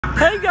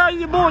Hey guys,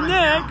 your boy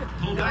Nick.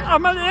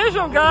 I'm on the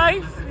intro,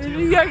 guys.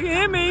 You guys can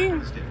hear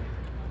me.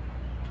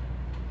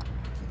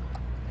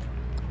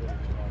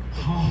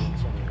 Oh.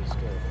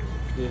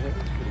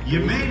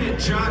 You made it,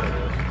 Chuck.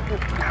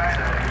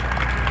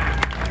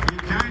 You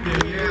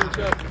kinda, yeah.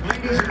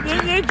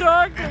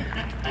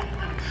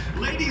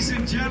 Ladies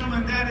and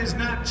gentlemen, that is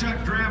not Chuck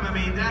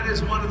Dramamine. That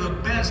is one of the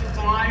best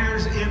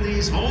flyers in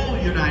these whole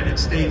United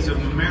States of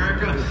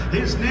America.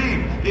 His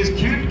name is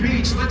Kent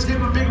Beach. Let's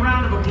give him a big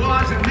round of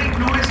applause and make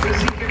noise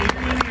because he can hear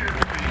you in the airplane.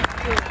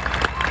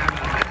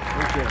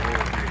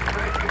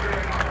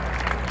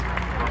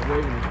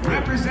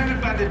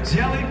 Represented by the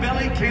Jelly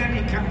Belly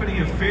Candy Company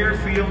of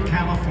Fairfield,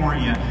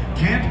 California,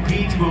 Kent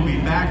Beach will be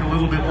back a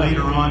little bit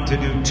later on to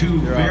do two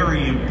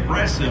very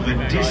impressive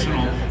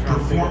additional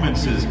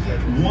performances.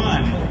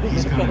 One,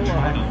 he's going to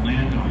try to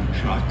land on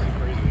Chuck.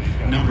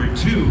 Number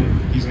two,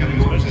 he's going to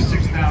go up to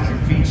 6,000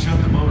 feet,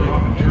 shut the motor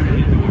off, and turn it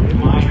into a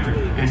glider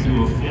and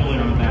do a full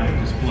aerobatic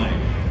display.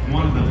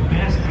 One of the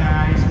best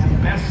guys,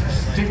 best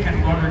stick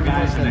and rudder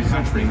guys in the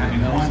country,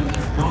 having won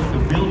both the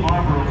Bill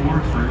Barber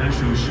Award for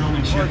airshow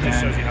showmanship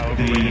and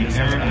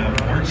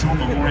the Virtual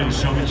Memorial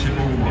Showmanship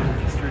Award.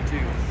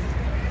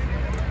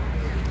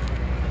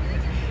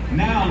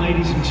 Now,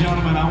 ladies and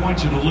gentlemen, I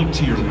want you to look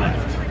to your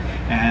left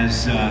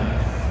as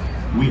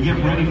we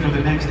get ready for the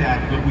next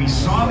act, but we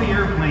saw the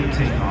airplane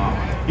take off.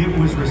 It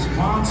was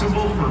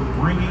responsible for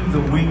bringing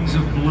the Wings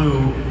of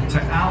Blue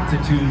to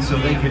altitude so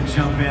they could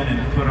jump in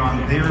and put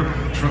on their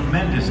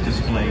tremendous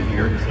display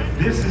here.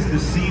 This is the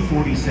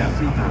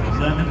C-47. About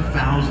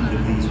 11,000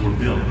 of these were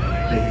built.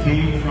 They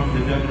came from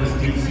the Douglas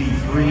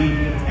DC-3,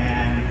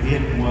 and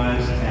it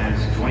was,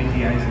 as Dwight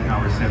D.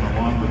 Eisenhower said,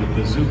 along with the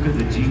bazooka,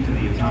 the Jeep, and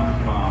the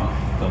atomic bomb,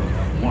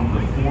 one of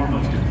the four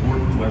most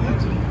important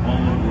weapons of all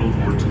of World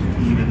War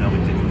II, even though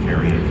it didn't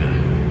carry a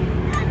gun.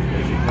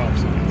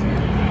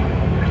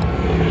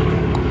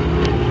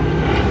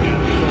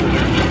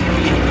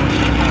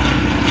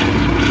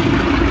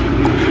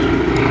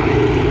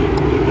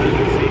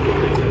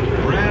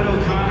 Brad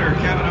O'Connor,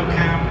 Kevin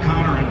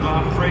O'Connor, and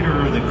Bob Prater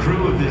are the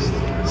crew of this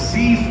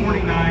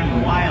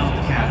C-49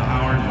 Wildcat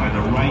powered by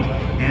the Wright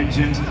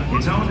engines.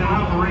 It's owned and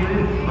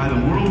operated by the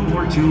World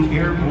War II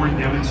Airborne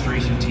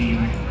Demonstration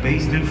Team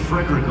based in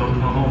Frederick,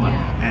 Oklahoma.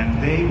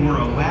 And they were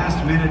a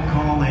last-minute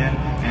call in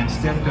and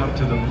stepped up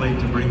to the plate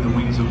to bring the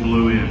Wings of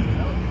Blue in.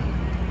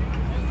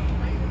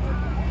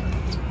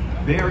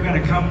 They are going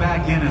to come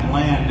back in and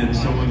land, and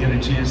so we'll get a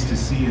chance to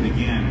see it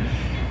again.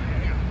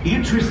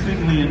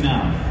 Interestingly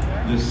enough,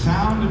 the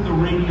sound of the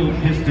radial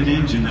piston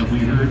engine that we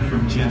heard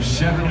from Jeff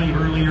Shetterly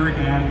earlier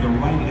and the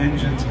Wright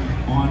engines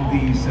on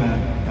these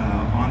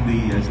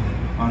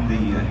on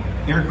the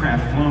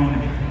aircraft flown,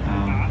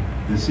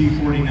 the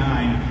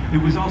C-49.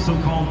 It was also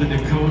called the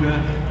Dakota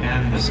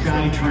and the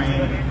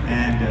Skytrain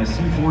and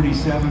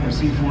C-47 or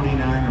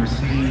C-49 or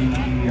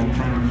I'm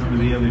trying to remember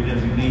the other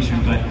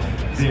designation, but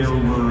there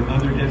were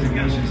other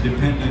designations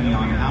depending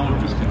on how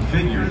it was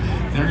configured.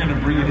 They're going to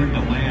bring it into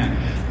land.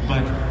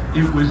 But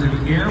it was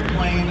an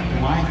airplane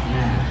like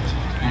that,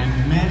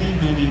 and many,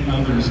 many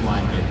others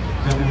like it,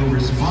 that were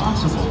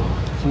responsible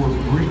for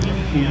bringing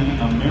in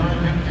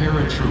American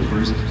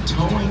paratroopers,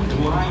 towing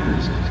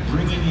gliders,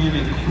 bringing in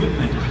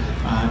equipment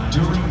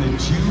during the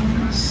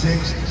June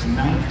 6th,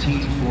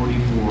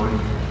 1944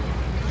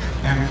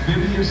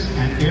 amphibious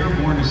and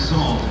airborne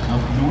assault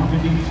of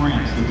Normandy,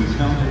 France, that was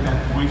held at that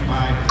point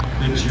by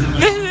the Germans.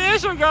 This is the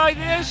intro, guys,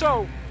 the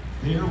intro.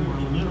 There were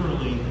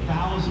literally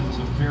thousands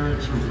of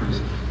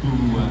paratroopers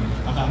who,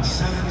 about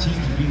 17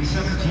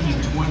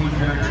 and 20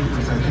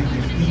 paratroopers, I think,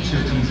 in each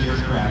of these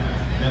aircraft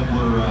that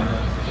were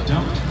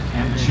dumped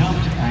and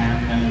jumped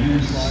and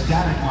used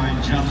static line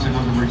jumps. In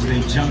other words, they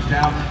jumped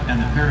out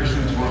and the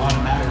parachutes were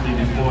automatically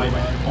deployed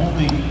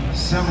only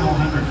several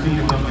hundred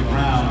feet above the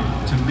ground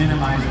to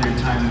minimize their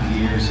time in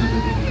the air so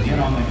that they could get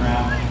on the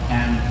ground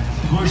and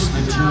push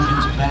the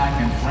Germans back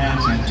in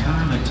France and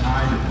turn the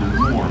tide of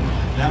the war.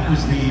 That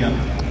was the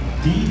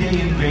D-Day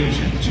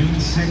invasion, June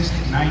 6th,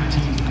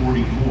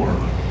 1944.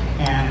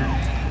 And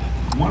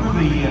one of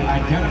the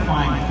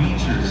identifying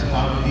features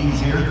of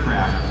these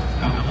aircraft,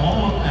 of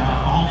all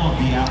of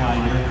the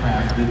Allied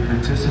aircraft that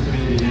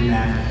participated in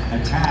that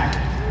attack,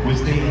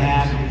 was they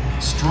had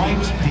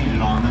stripes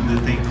painted on them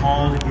that they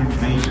called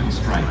invasion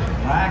stripes,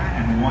 black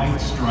and white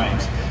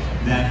stripes.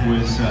 That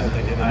was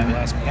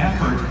an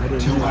effort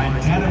to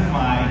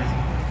identify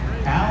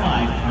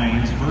Allied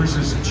planes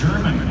versus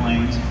German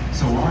planes,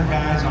 so our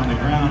guys on the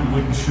ground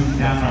wouldn't shoot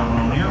down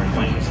our own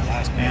airplanes.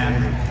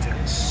 And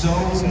so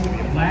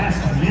last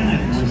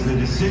minute was the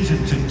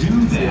decision to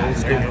do that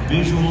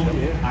visual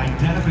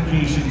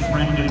identification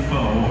friend and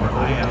foe, or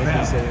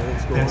IFF,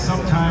 that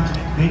sometimes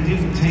they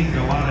didn't take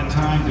a lot of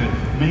time to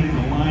make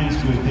the lines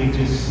good. They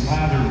just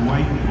slathered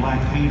white and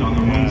black paint on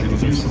the wings and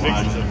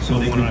fuselage so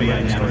they could be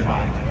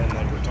identified.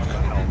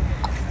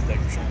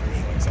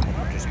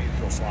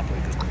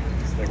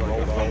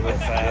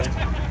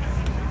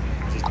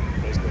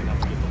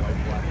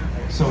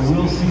 So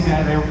we'll see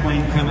that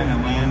airplane come in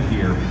and land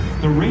here.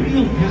 The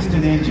radial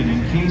piston engine,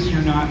 in case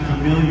you're not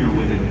familiar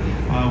with it,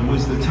 was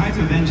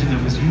type of engine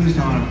that was used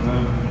on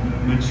a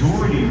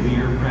majority of the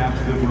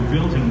aircraft that were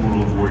built in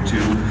World War II.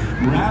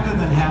 Rather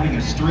than having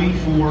a straight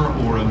 4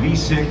 or a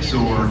V6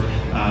 or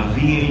a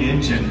V8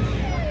 engine,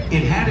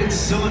 it had its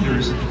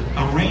cylinders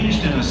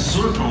arranged in a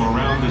circle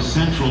around the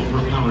central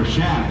propeller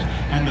shaft,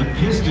 and the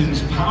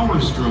piston's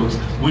power strokes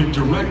went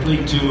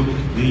directly to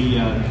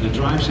the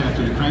drive shaft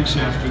or the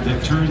crankshaft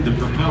that turned the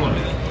propeller.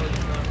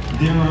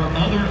 There are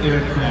other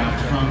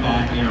aircraft from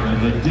that era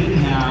that did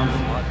have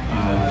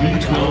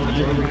V12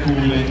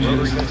 liquid-cooled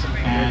engines,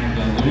 and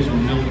those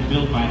were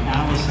built by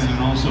Allison and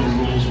also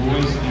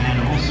Rolls-Royce,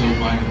 and also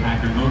by the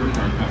Packard Motor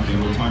Car Company.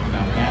 We'll talk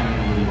about that in a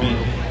little bit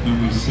when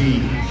we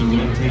see the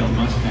red-tail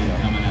Mustang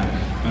coming up.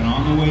 But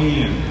on the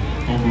way in,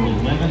 over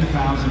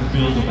 11,000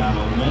 built, about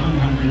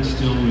 1,100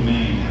 still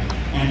remain.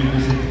 And it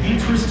was an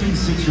interesting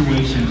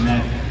situation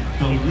that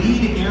the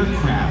lead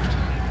aircraft,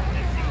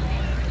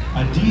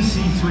 a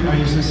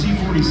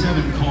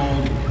C-47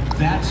 called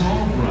That's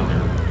All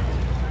Brother,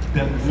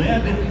 that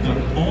led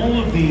all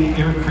of the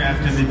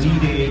aircraft in the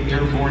D-Day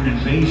airborne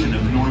invasion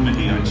of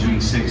Normandy on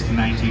June 6,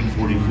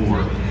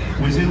 1944,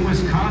 was in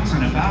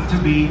Wisconsin, about to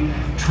be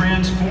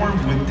transformed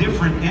with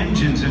different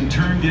engines and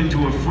turned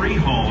into a free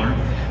hauler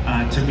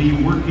to be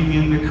working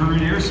in the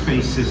current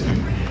airspace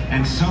system.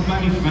 And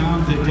somebody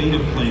found the data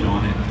plate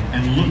on it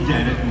and looked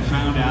at it and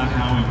found out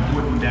how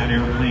important that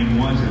airplane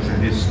was as a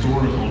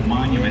historical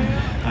monument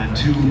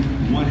to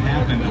what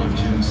happened on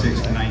June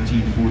 6,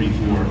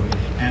 1944.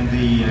 And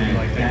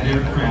that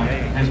aircraft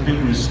has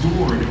been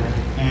restored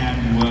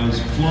and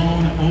was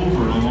flown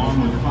over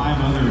along with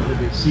 5 other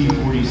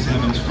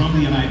C-47s from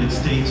the United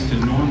States to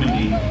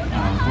Normandy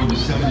for the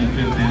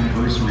 75th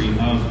anniversary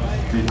of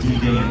the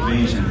D-Day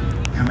invasion,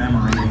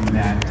 commemorating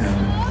that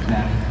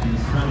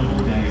incredible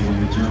day when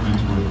the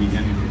Germans were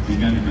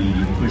begun to be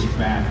pushed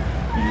back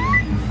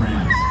in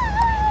France.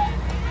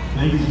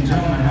 Ladies and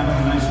gentlemen, having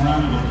a nice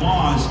round of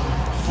applause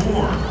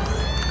for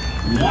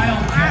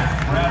Wildcat,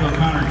 Brad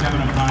O'Connor,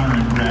 Kevin O'Connor,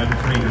 and Brad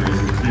Prater as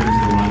it clears the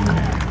runway.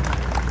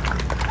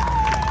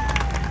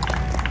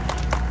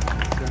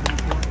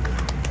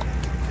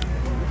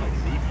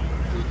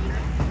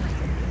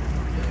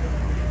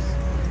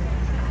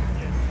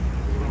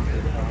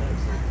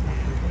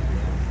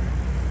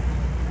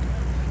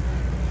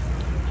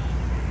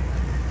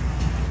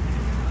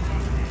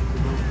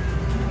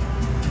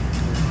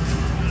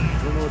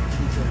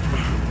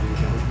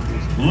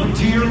 Look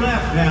to your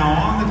left now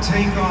on the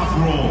takeoff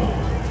roll.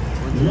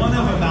 One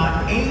of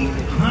about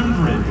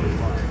 800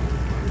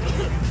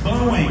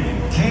 Boeing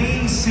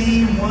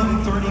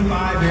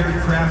KC-135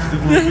 aircraft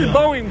that were built.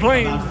 Boeing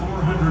plane. About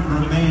 400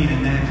 remain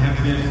and that have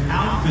been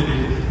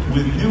outfitted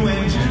with new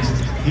engines.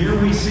 Here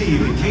we see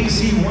the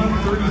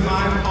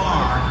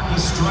KC-135R, the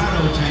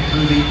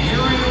Stratotanker, the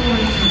aerial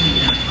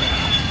infantry aircraft.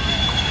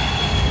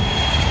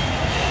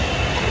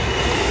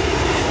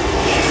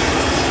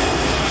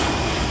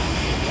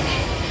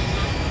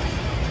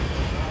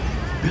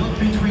 Built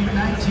between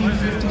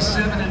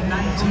 1957 and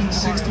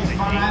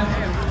 1965,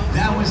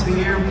 that was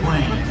the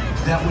airplane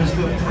that was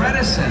the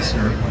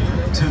predecessor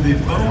to the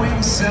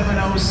Boeing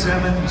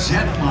 707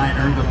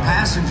 jetliner, the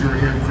passenger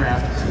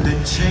aircraft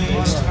that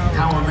changed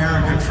how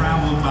America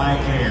traveled by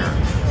air.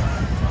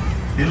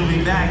 It'll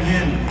be back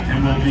in,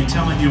 and we'll be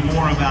telling you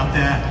more about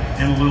that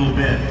in a little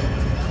bit.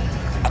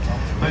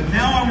 But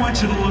now I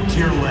want you to look to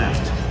your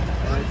left.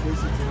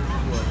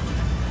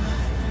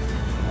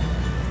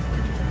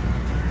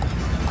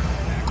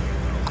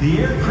 The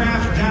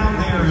aircraft down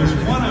there is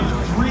one of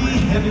 3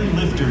 heavy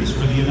lifters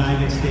for the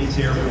United States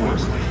Air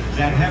Force.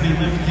 That heavy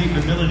lift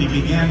capability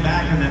began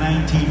back in the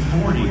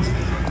 1940s,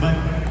 but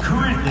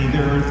currently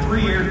there are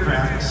 3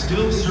 aircraft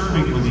still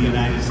serving with the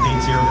United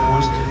States Air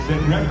Force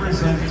that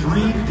represent 3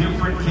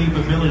 different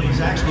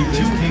capabilities, actually 2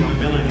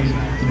 capabilities,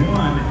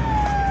 one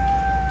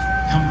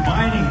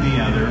combining the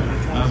other,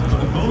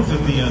 both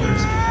of the others.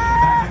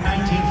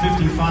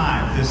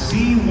 1955, the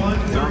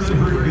C-130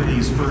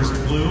 Hercules first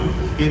flew.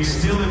 It's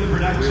still in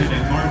production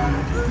at Martin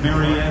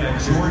Marietta,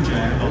 Georgia,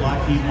 at the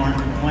Lockheed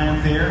Martin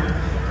plant there.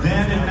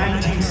 Then in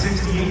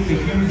 1968, the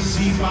huge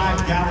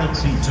C-5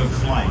 Galaxy took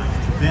flight.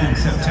 Then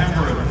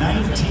September of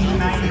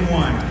 1991,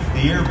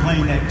 the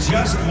airplane that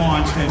just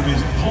launched and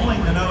was pulling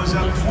the nose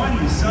up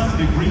 20-some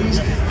degrees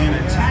in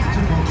a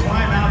tactical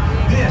climb out.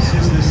 This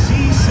is the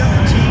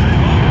C-17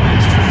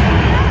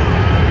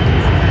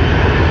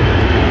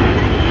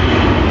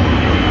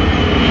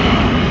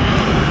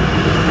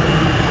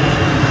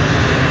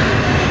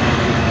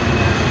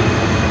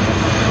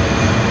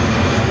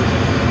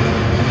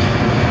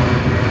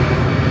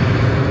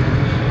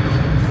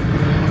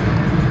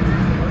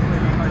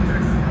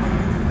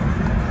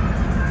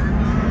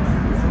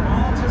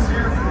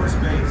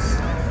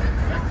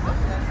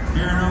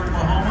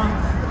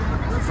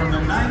 from the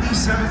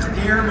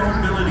 97th Air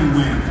Mobility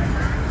Wing.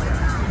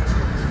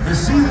 The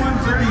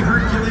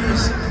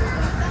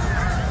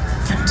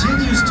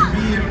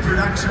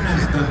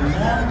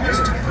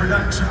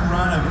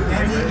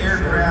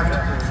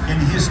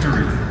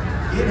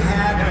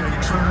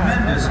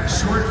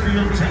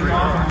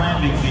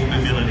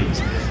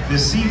the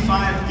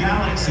C-5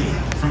 Galaxy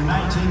from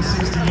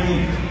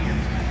 1968.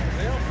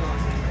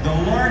 The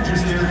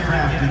largest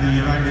aircraft in the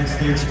United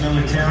States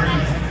military.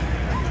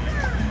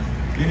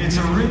 In its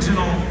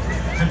original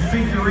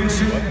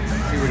configuration,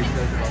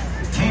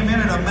 came in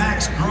at a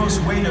max gross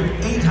weight of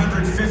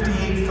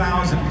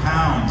 858,000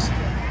 pounds.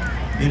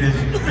 It has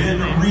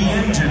been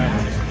re-engined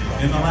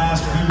in the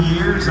last few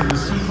years, and the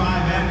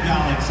C-5M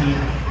Galaxy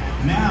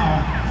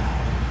now,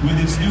 with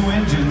its new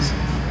engines,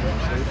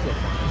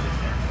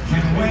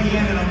 can weigh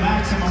in at a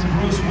maximum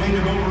gross weight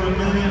of over 1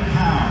 million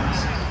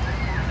pounds.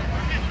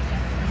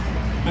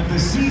 But the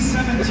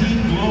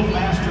C-17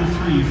 Globemaster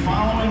III,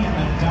 following in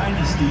the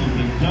dynasty of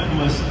the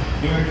Douglas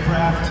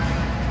aircraft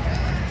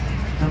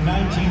from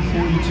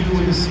 1942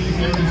 with the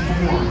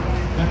C-34,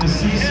 then the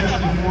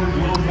C-74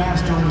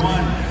 Globemaster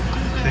I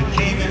that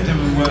came into,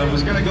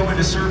 was going to go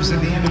into service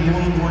at the end of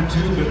World War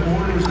II, but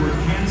orders were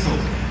canceled.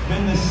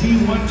 Then the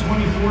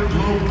C-124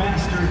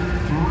 Globemaster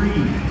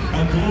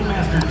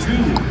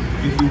II,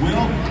 if you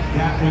will,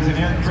 that was an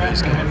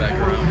aircraft that had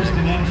 4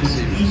 piston engines,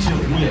 each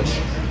of which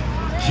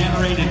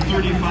generated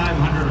 3,500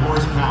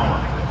 horsepower.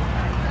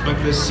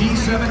 But the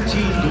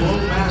C-17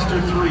 Globemaster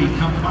III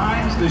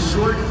combines the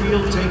short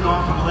field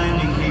takeoff and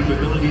landing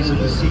capabilities of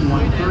the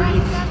C-130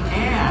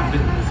 and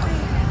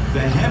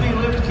the heavy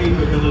lift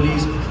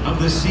capabilities of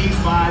the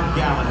C-5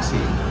 Galaxy.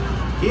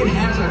 It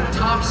has a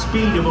top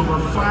speed of over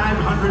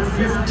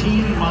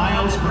 515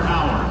 miles per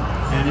hour.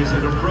 And as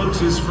it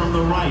approaches from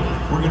the right,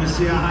 we're going to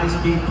see a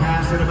high-speed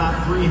pass at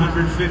about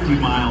 350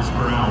 miles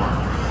per hour.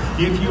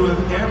 If you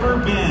have ever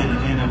been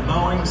in a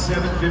Boeing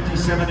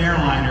 757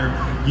 airliner,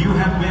 you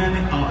have been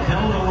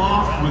held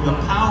aloft with the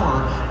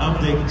power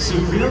of the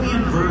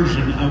civilian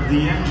version of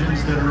the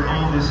engines that are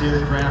on this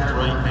aircraft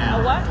right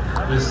now.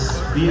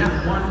 The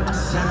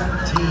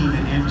F-117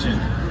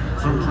 engine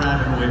from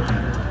Pratt &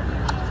 Whitney.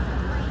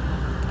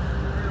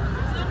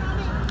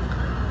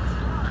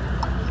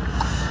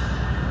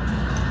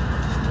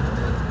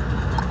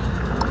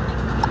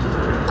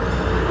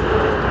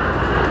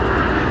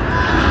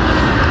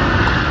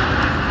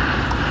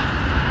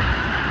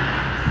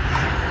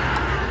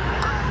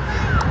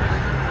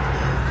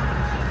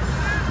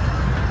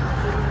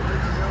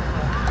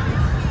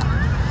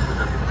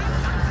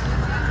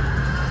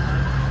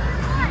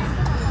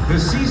 The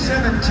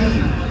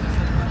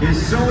C-17 is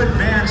so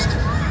advanced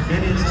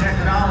in its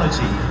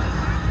technology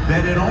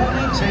that it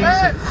only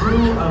takes a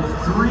crew of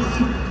 3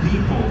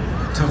 people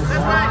to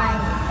fly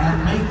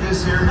and make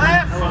this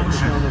aircraft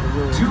function.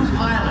 2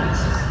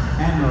 pilots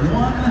and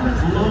 1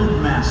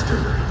 loadmaster.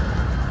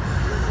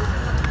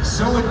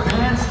 So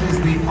advanced is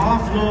the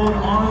offload,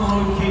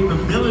 onload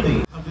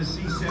capability of the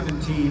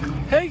C-17.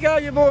 Hey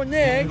guys, your boy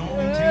Nick.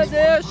 At the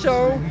air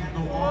show.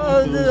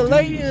 Did a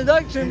late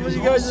introduction for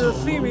you guys to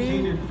see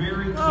me.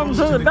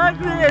 So the back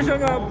of the air show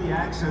now. The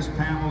access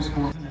panels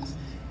for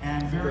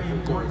and very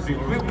important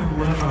equipment.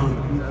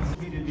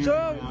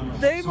 So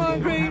Dave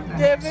Moncrief,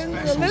 Devin,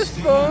 the list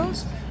for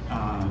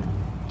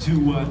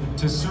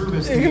to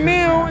service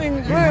Camille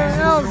and Claire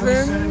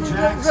Allison.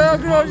 That's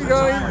all you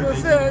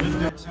guys said.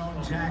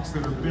 Jacks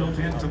that are built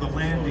into the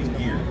landing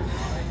gear.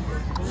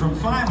 From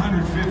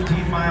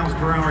 515 miles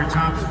per hour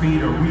top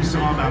speed, or we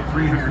saw about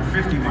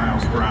 350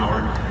 miles per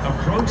hour,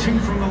 approaching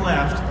from the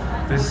left,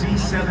 the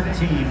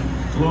C-17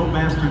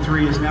 Globemaster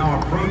III is now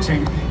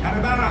approaching at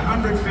about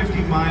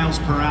 150 miles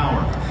per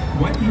hour.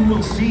 What you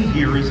will see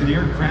here is an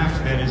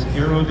aircraft that is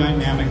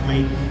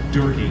aerodynamically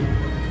dirty.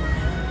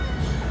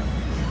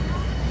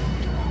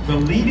 The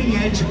leading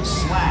edge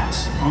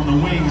slats on the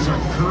wings are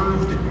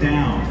curved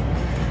down.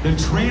 The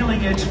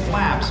trailing edge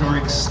flaps are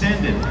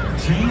extended,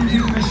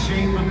 changing the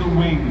shape of the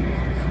wing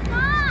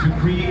to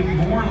create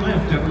more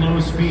lift at low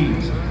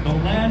speeds. The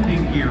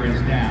landing gear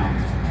is down.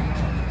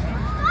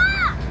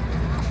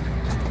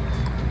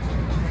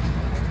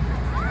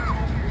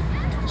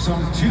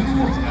 Some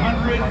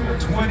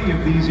 220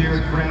 of these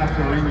aircraft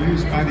are in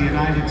use by the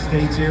United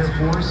States Air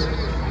Force.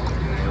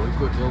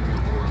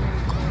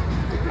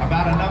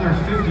 About another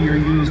 50 are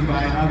used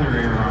by other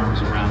air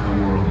arms around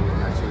the world.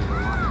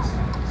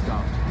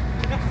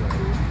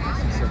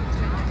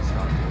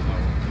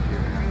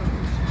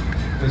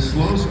 The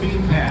slow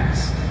speed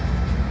pass.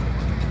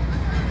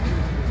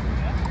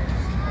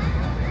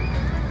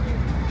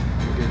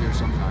 We'll get here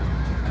sometime.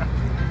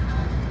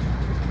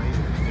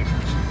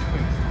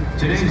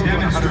 Today's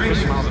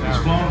demonstration is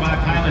flown by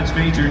pilots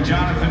Major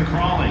Jonathan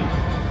Crawley,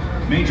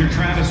 Major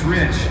Travis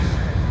Rich,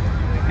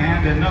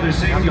 and another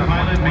safety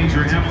pilot,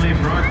 Major Emily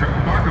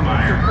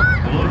Barkemeyer.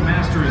 The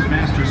loadmaster is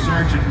Master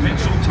Sergeant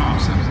Mitchell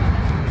Thompson.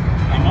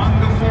 Among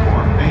the 4,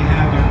 they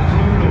have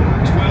accrued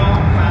over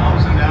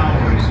 12,000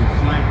 hours of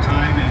flight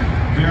time in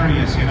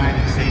various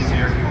United States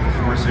Air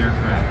Force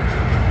aircraft.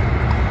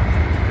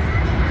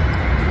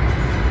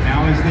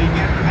 Now as they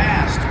get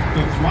past,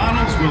 the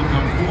throttles will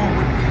come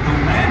forward, the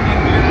landing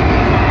gear will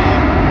come up.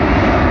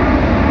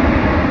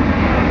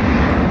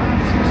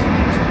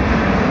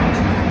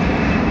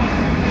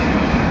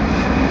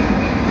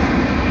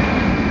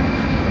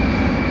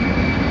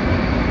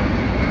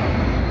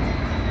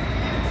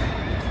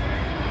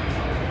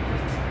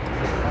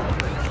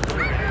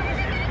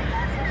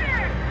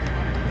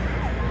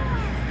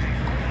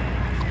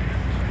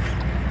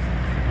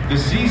 The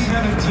C-17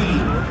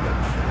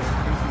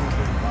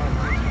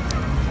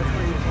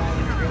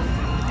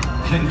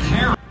 can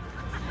carry.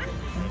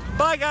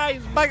 Bye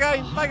guys, bye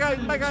guys, bye guys,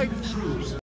 bye guys.